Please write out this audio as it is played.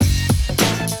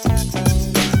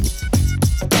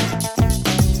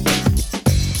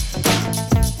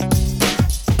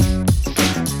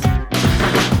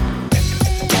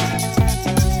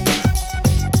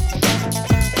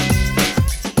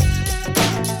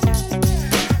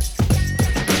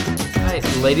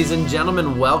Ladies and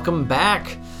gentlemen, welcome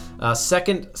back.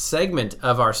 Second segment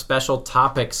of our Special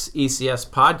Topics ECS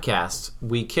podcast.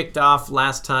 We kicked off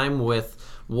last time with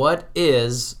what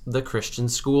is the Christian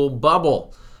school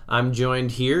bubble? I'm joined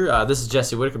here, this is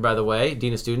Jesse Whitaker, by the way,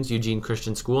 Dean of Students, Eugene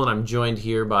Christian School, and I'm joined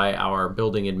here by our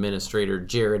building administrator,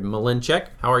 Jared Malinchek.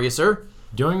 How are you, sir?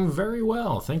 Doing very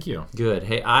well, thank you. Good.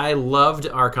 Hey, I loved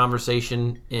our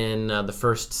conversation in the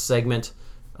first segment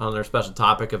on our special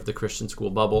topic of the Christian school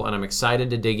bubble, and I'm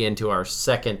excited to dig into our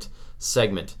second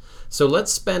segment. So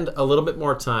let's spend a little bit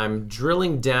more time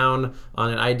drilling down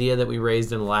on an idea that we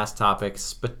raised in the last topic,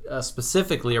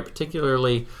 specifically or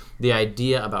particularly the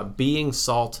idea about being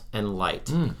salt and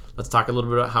light. Let's talk a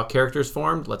little bit about how character is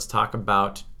formed. Let's talk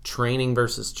about training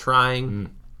versus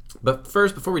trying. But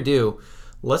first, before we do,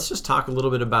 let's just talk a little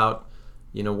bit about,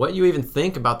 what you even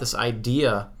think about this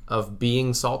idea of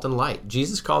being salt and light.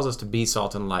 Jesus calls us to be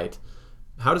salt and light.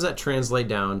 How does that translate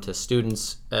down to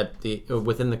students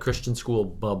within the Christian school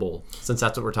bubble, since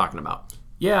that's what we're talking about?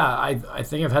 Yeah, I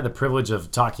think I've had the privilege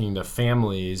of talking to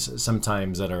families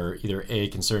sometimes that are either A,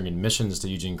 considering admissions to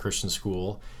Eugene Christian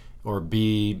School, or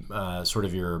B, sort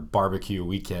of your barbecue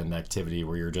weekend activity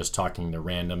where you're just talking to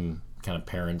random kind of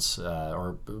parents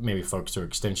or maybe folks to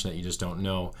extension that you just don't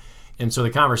know. And so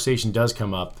the conversation does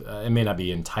come up. It may not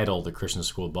be entitled the Christian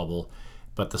school bubble,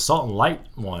 but the salt and light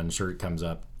one sure comes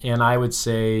up. And I would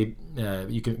say,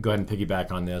 you can go ahead and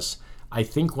piggyback on this. I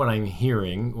think what I'm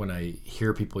hearing when I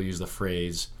hear people use the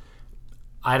phrase,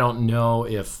 I don't know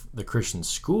if the Christian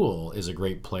school is a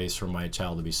great place for my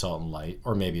child to be salt and light,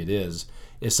 or maybe it is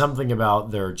something about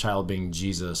their child being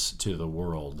Jesus to the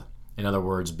world. In other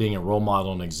words, being a role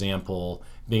model, an example,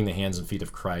 being the hands and feet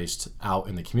of Christ out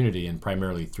in the community and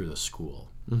primarily through the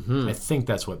school. I think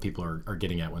that's what people are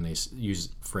getting at when they use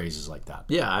phrases like that.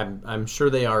 Yeah, I'm sure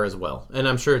they are as well. And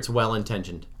I'm sure it's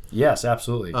well-intentioned. Yes,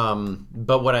 absolutely.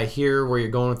 But what I hear where you're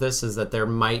going with this is that there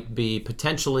might be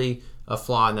potentially a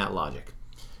flaw in that logic.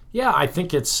 Yeah, I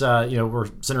think it's, we're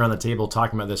sitting around the table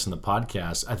talking about this in the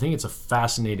podcast. I think it's a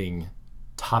fascinating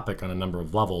topic on a number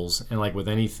of levels. And like with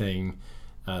anything,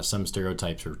 some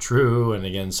stereotypes are true. And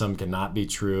again, some cannot be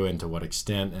true, and to what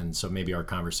extent. And so maybe our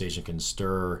conversation can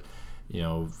stir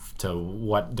to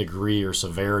what degree or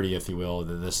severity, if you will,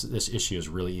 that this issue is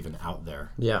really even out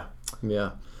there. Yeah.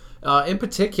 In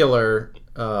particular,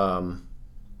 let's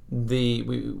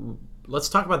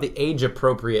talk about the age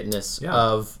appropriateness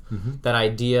of that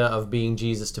idea of being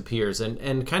Jesus to peers,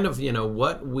 and kind of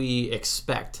what we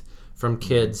expect from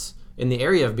kids in the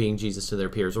area of being Jesus to their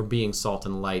peers or being salt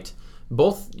and light,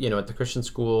 both at the Christian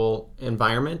school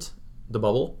environment, the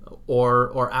bubble,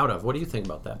 or out of. What do you think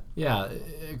about that? Yeah,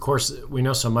 of course, we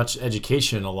know so much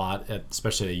education a lot,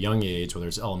 especially at a young age, whether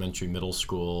it's elementary, middle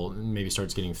school, maybe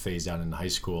starts getting phased out into high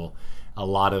school. A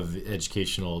lot of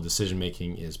educational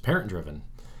decision-making is parent-driven,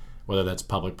 whether that's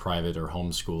public, private, or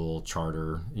homeschool,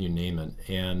 charter, you name it.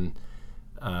 And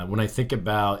when I think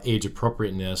about age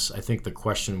appropriateness, I think the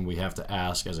question we have to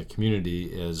ask as a community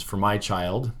is, for my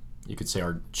child, you could say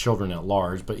our children at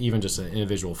large, but even just an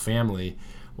individual family,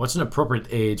 what's an appropriate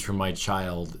age for my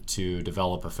child to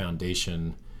develop a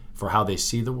foundation for how they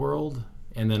see the world,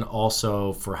 and then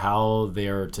also for how they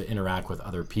are to interact with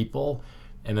other people?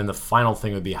 And then the final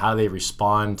thing would be how they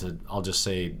respond to, I'll just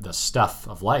say, the stuff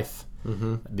of life,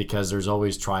 because there's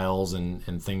always trials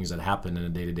and things that happen in a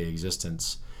day-to-day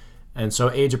existence. And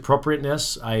so age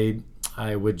appropriateness, I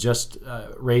would just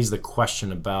raise the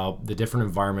question about the different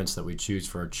environments that we choose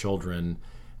for our children.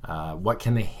 What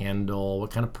can they handle?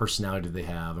 What kind of personality do they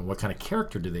have? And what kind of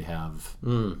character do they have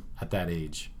at that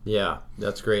age? Yeah,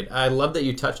 that's great. I love that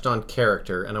you touched on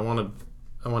character, and I want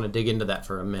to dig into that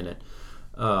for a minute.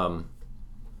 And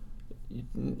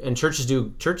churches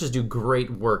do great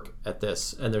work at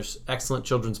this, and there's excellent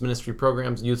children's ministry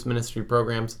programs, youth ministry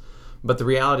programs. But the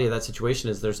reality of that situation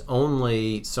is there's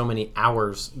only so many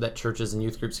hours that churches and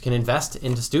youth groups can invest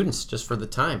into students just for the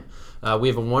time. We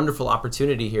have a wonderful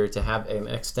opportunity here to have an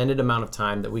extended amount of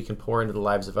time that we can pour into the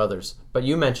lives of others. But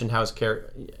you mentioned how's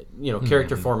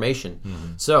character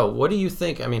formation. So what do you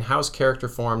think? I mean, how's character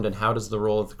formed, and how does the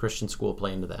role of the Christian school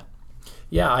play into that?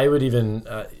 Yeah, I would even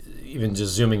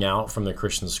just zooming out from the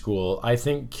Christian school, I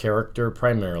think character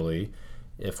primarily,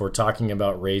 if we're talking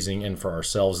about raising, and for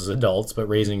ourselves as adults, but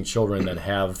raising children that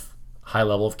have high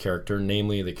level of character,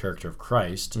 namely the character of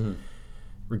Christ,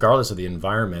 regardless of the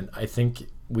environment, I think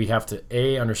we have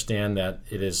to, understand that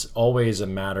it is always a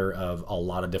matter of a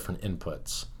lot of different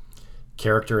inputs.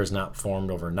 Character is not formed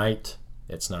overnight.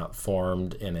 It's not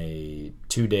formed in a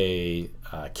 2-day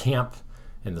camp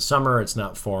in the summer. It's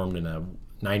not formed in a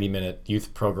 90-minute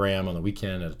youth program on the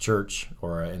weekend at a church,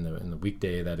 or in the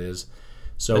weekday, that is.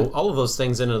 So And all of those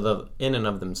things in and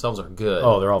of themselves are good.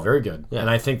 oh, they're all very good, Yeah. and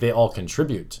I think they all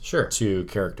contribute Sure. to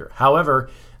character. However,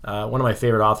 one of my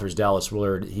favorite authors, Dallas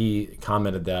Willard, he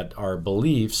commented that our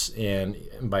beliefs and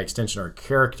by extension our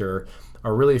character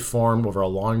are really formed over a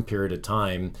long period of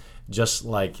time, just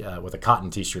like with a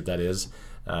cotton T-shirt. That is,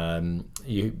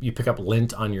 you pick up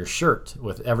lint on your shirt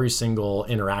with every single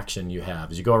interaction you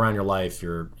have as you go around your life.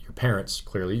 Your parents,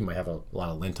 clearly, you might have a lot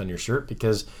of lint on your shirt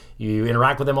because you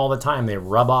interact with them all the time. They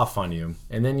rub off on you,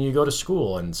 and then you go to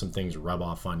school and some things rub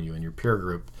off on you in your peer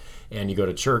group, and you go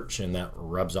to church and that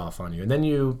rubs off on you, and then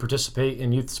you participate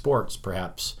in youth sports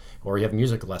perhaps, or you have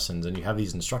music lessons and you have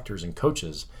these instructors and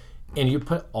coaches, and you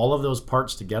put all of those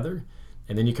parts together,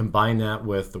 and then you combine that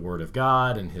with the Word of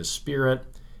God and His Spirit,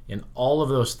 and all of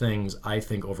those things, I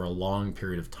think, over a long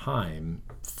period of time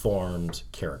formed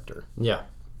character. Yeah.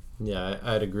 Yeah,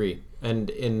 I'd agree.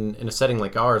 And in a setting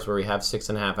like ours where we have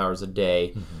 6.5 hours a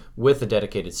day with a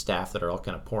dedicated staff that are all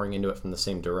kind of pouring into it from the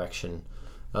same direction,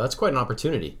 that's quite an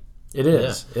opportunity. It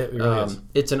is. Yeah. It really is.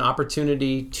 It's an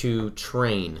opportunity to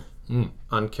train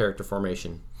on character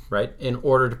formation, right? In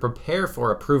order to prepare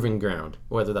for a proving ground,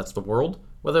 whether that's the world,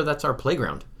 whether that's our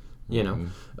playground. You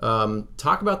know,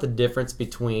 talk about the difference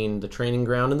between the training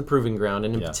ground and the proving ground,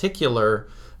 and in particular,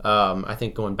 I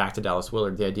think going back to Dallas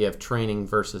Willard, the idea of training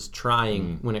versus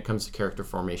trying when it comes to character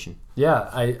formation. Yeah,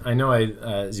 I know.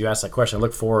 As you asked that question, I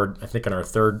look forward. I think in our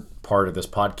third part of this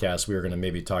podcast, we are going to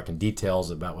maybe talk in details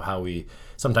about how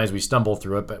sometimes we stumble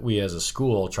through it, but we as a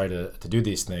school try to do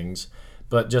these things.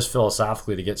 But just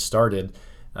philosophically, to get started,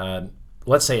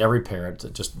 let's say every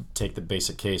parent, just take the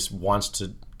basic case, wants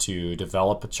to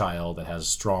develop a child that has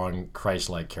strong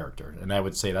Christ-like character, and I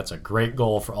would say that's a great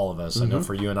goal for all of us. I know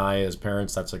for you and I as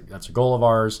parents, that's a goal of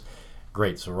ours.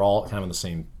 Great, so we're all kind of on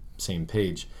the same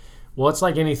page. Well, it's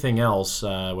like anything else,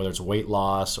 whether it's weight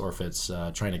loss or if it's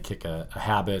trying to kick a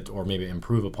habit or maybe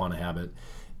improve upon a habit.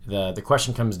 The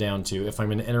question comes down to, if I'm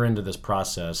going to enter into this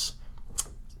process,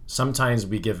 sometimes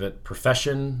we give it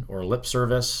profession or lip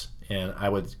service, and I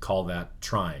would call that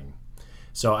trying.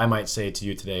 So I might say to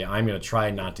you today, I'm going to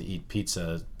try not to eat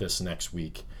pizza this next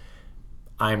week.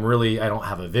 I don't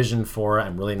have a vision for it.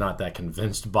 I'm really not that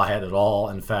convinced by it at all.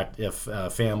 In fact, if a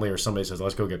family or somebody says,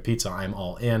 let's go get pizza, I'm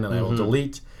all in, and I will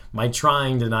delete. My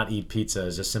trying to not eat pizza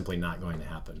is just simply not going to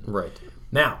happen. Right.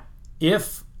 Now,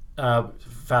 if,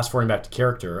 fast forwarding back to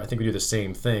character, I think we do the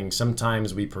same thing.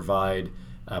 Sometimes we provide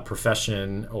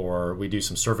profession, or we do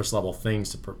some surface level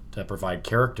things to provide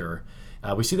character.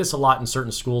 We see this a lot in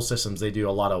certain school systems. They do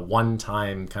a lot of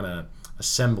one-time kind of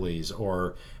assemblies,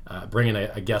 or bring in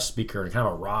a guest speaker and kind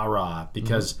of a rah-rah,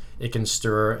 because it can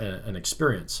stir an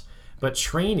experience. But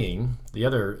training, the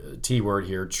other T word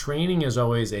here, training is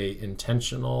always a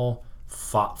intentional,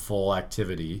 thoughtful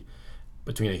activity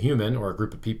between a human or a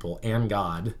group of people and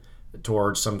God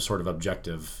towards some sort of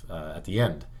objective at the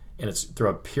end. And it's through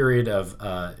a period of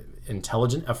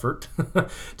intelligent effort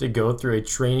to go through a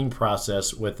training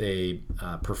process with a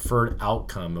preferred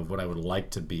outcome of what I would like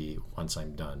to be once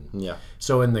I'm done. Yeah.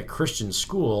 So in the Christian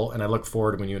school, and I look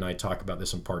forward when you and I talk about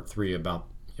this in part 3 about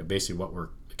basically what we're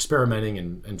experimenting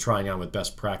and trying on with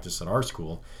best practice at our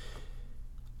school,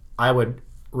 I would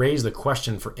raise the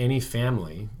question for any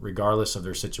family, regardless of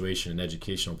their situation and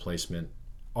educational placement,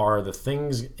 are the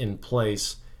things in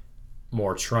place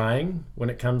more trying when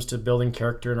it comes to building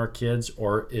character in our kids,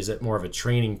 or is it more of a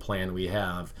training plan we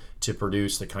have to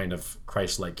produce the kind of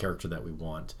Christ-like character that we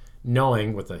want?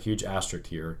 Knowing, with a huge asterisk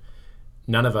here,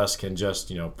 none of us can just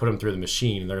put them through the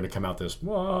machine and they're going to come out this,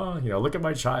 look at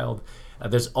my child.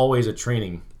 There's always a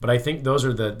training. But I think those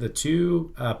are the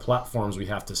two platforms we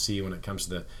have to see when it comes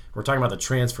to we're talking about the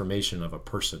transformation of a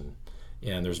person,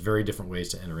 and there's very different ways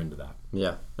to enter into that.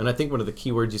 Yeah, and I think one of the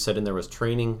key words you said in there was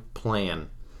training plan.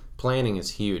 Planning is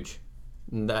huge.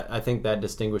 I think that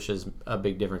distinguishes a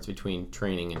big difference between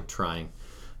training and trying,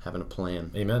 having a plan.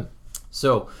 Amen.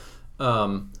 So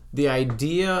the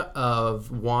idea of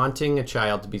wanting a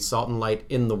child to be salt and light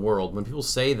in the world, when people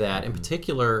say that, in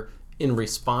particular in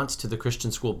response to the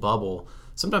Christian school bubble,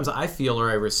 sometimes I feel, or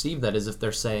I receive that as if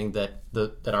they're saying that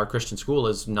that our Christian school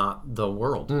is not the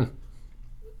world.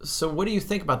 So what do you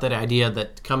think about that idea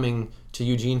that coming to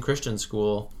Eugene Christian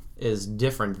School is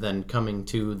different than coming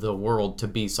to the world to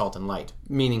be salt and light?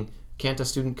 Meaning, can't a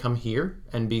student come here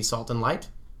and be salt and light?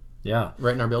 Yeah.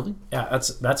 Right in our building? Yeah,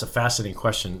 that's a fascinating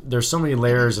question. There's so many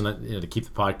layers, and to keep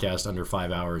the podcast under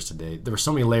 5 hours today, there were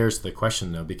so many layers to the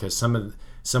question, though, because some of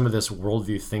this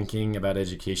worldview thinking about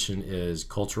education is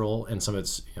cultural, and some of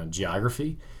it's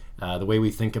geography. The way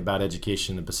we think about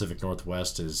education in the Pacific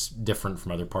Northwest is different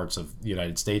from other parts of the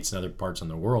United States and other parts in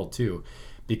the world, too.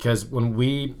 because when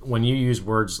you use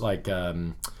words like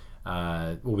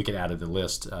we could add to the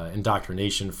list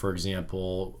indoctrination, for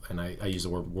example, and I used the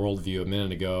word worldview a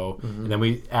minute ago, and then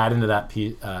we add into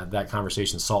that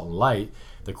conversation salt and light.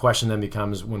 The question then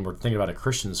becomes, when we're thinking about a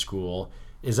Christian school,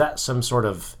 is that some sort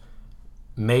of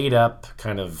made up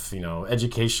kind of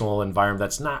educational environment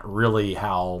that's not really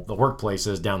how the workplace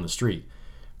is down the street?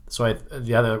 So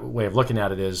the other way of looking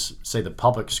at it is, say, the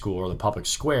public school or the public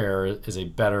square is a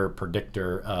better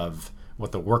predictor of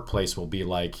what the workplace will be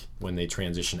like when they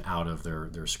transition out of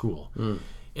their school.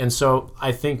 And so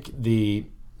I think the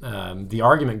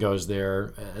argument goes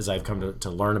there, as I've come to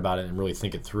learn about it and really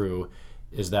think it through,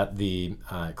 is that the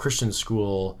Christian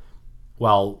school,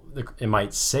 while it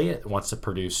might say it wants to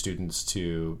produce students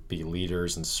to be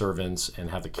leaders and servants and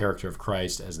have the character of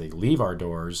Christ as they leave our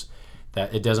doors,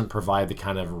 that it doesn't provide the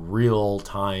kind of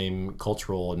real-time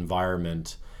cultural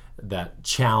environment that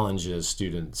challenges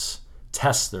students,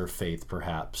 tests their faith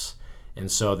perhaps.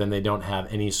 And so then they don't have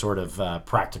any sort of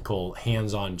practical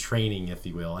hands-on training, if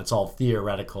you will. It's all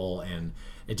theoretical, and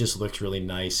it just looks really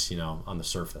nice, on the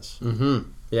surface.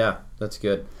 Mm-hmm. Yeah, that's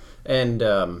good. And,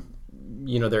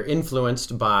 they're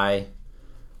influenced by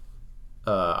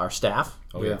our staff.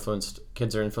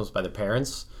 Kids are influenced by their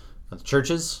parents, the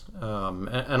churches,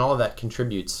 and all of that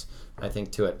contributes, I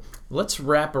think, to it. Let's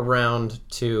wrap around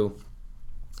to,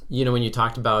 when you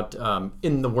talked about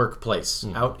in the workplace,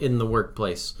 out in the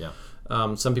workplace. Yeah.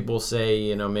 Some people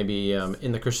say, maybe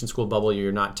in the Christian school bubble,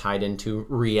 you're not tied into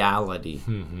reality.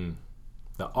 Mm-hmm.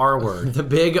 The R word. The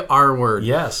big R word.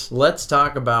 Yes. Let's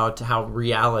talk about how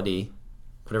reality,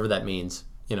 whatever that means,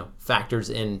 factors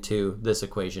into this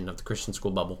equation of the Christian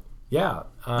school bubble. Yeah.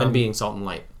 And being salt and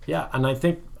light. Yeah, and I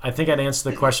think I'd answer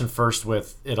the question first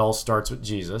with, it all starts with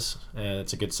Jesus, and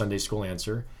it's a good Sunday school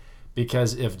answer,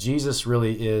 because if Jesus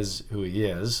really is who he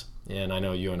is, and I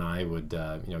know you and I would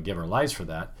give our lives for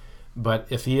that, but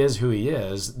if he is who he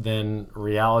is, then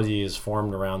reality is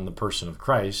formed around the person of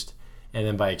Christ, and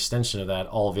then by extension of that,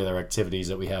 all of the other activities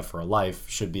that we have for our life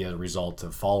should be a result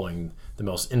of following the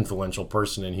most influential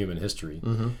person in human history.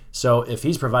 Mm-hmm. So if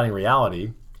he's providing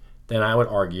reality, then I would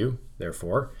argue,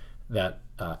 therefore, that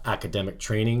academic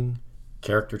training,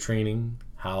 character training,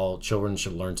 how children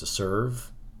should learn to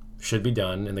serve, should be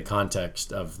done in the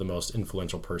context of the most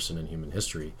influential person in human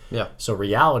history. Yeah. So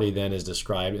reality then is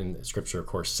described, and Scripture, of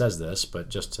course, says this, but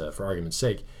just for argument's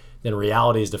sake, then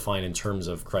reality is defined in terms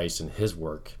of Christ and his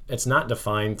work. It's not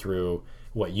defined through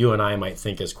what you and I might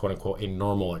think is, quote unquote, a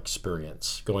normal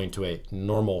experience, going to a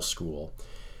normal school.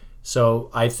 So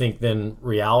I think then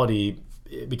reality,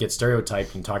 it gets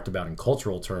stereotyped and talked about in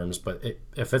cultural terms, but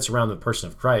if it's around the person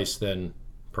of Christ, then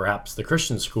perhaps the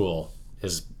Christian school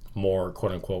is more,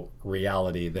 quote unquote,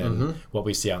 reality than what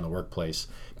we see out in the workplace.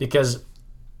 Because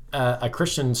a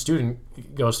Christian student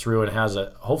goes through and has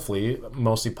hopefully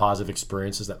mostly positive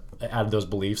experiences that add those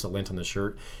beliefs that lint on the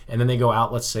shirt, and then they go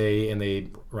out, let's say, and they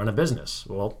run a business.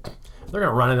 Well, they're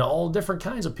going to run into all different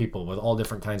kinds of people with all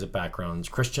different kinds of backgrounds,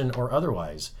 Christian or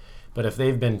otherwise. But if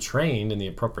they've been trained in the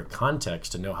appropriate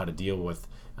context to know how to deal with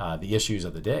the issues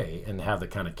of the day and have the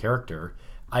kind of character,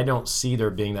 I don't see there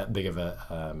being that big of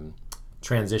a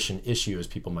transition issue as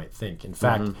people might think. In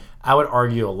fact, I would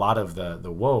argue a lot of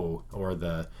the woe or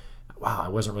the, wow, I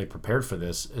wasn't really prepared for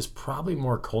this, is probably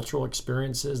more cultural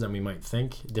experiences than we might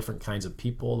think. Different kinds of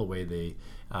people, the way they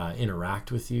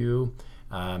interact with you.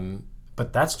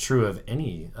 But that's true of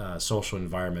any social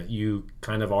environment. You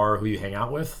kind of are who you hang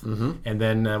out with. And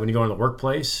then when you go into the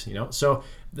workplace, So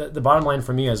the bottom line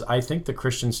for me is, I think the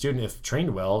Christian student, if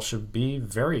trained well, should be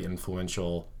very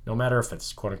influential, no matter if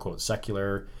it's quote unquote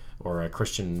secular or a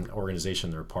Christian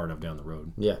organization they're a part of down the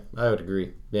road. Yeah, I would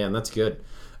agree. Man, that's good.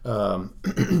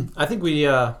 I think we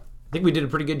did a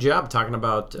pretty good job talking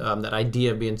about that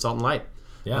idea of being salt and light.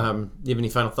 Yeah. Do you have any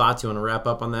final thoughts? You want to wrap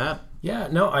up on that? Yeah,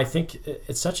 no, I think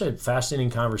it's such a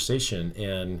fascinating conversation,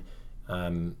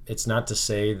 and it's not to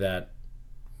say that,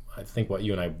 I think what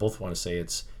you and I both want to say,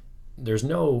 there's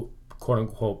no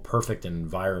quote-unquote perfect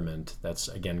environment that's,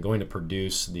 again, going to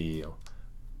produce the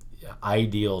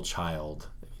ideal child,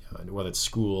 whether it's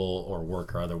school or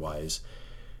work or otherwise.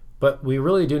 But we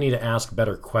really do need to ask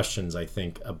better questions, I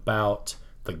think, about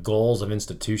the goals of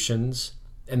institutions,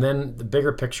 and then the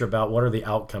bigger picture about what are the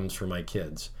outcomes for my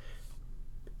kids.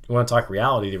 You want to talk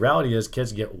reality? The reality is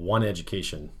kids get one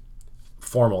education,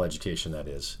 formal education, that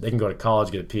is. They can go to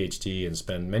college, get a PhD, and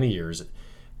spend many years.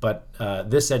 But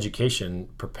this education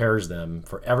prepares them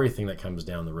for everything that comes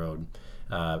down the road.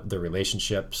 Their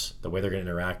relationships, the way they're going to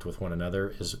interact with one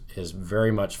another is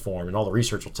very much formed, and all the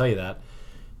research will tell you that,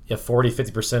 if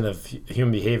 40-50% of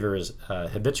human behavior is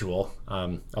habitual,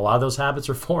 a lot of those habits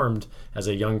are formed as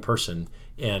a young person.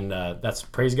 And that's,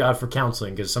 praise God for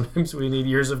counseling, because sometimes we need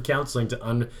years of counseling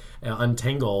to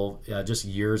untangle just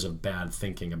years of bad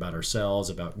thinking about ourselves,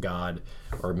 about God,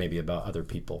 or maybe about other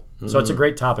people. So it's a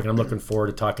great topic, and I'm looking forward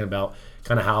to talking about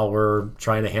kind of how we're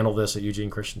trying to handle this at Eugene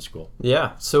Christian School.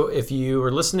 Yeah. So if you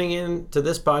were listening in to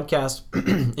this podcast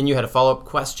and you had a follow-up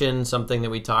question, something that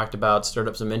we talked about, stirred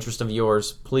up some interest of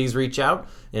yours, please reach out.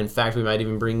 In fact, we might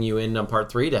even bring you in on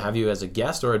part 3 to have you as a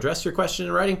guest or address your question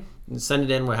in writing. Send it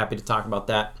in. We're happy to talk about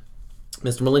that.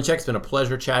 Mr. Malinchak, it's been a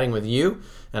pleasure chatting with you,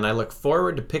 and I look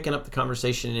forward to picking up the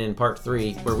conversation in part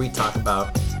 3 where we talk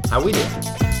about how we do.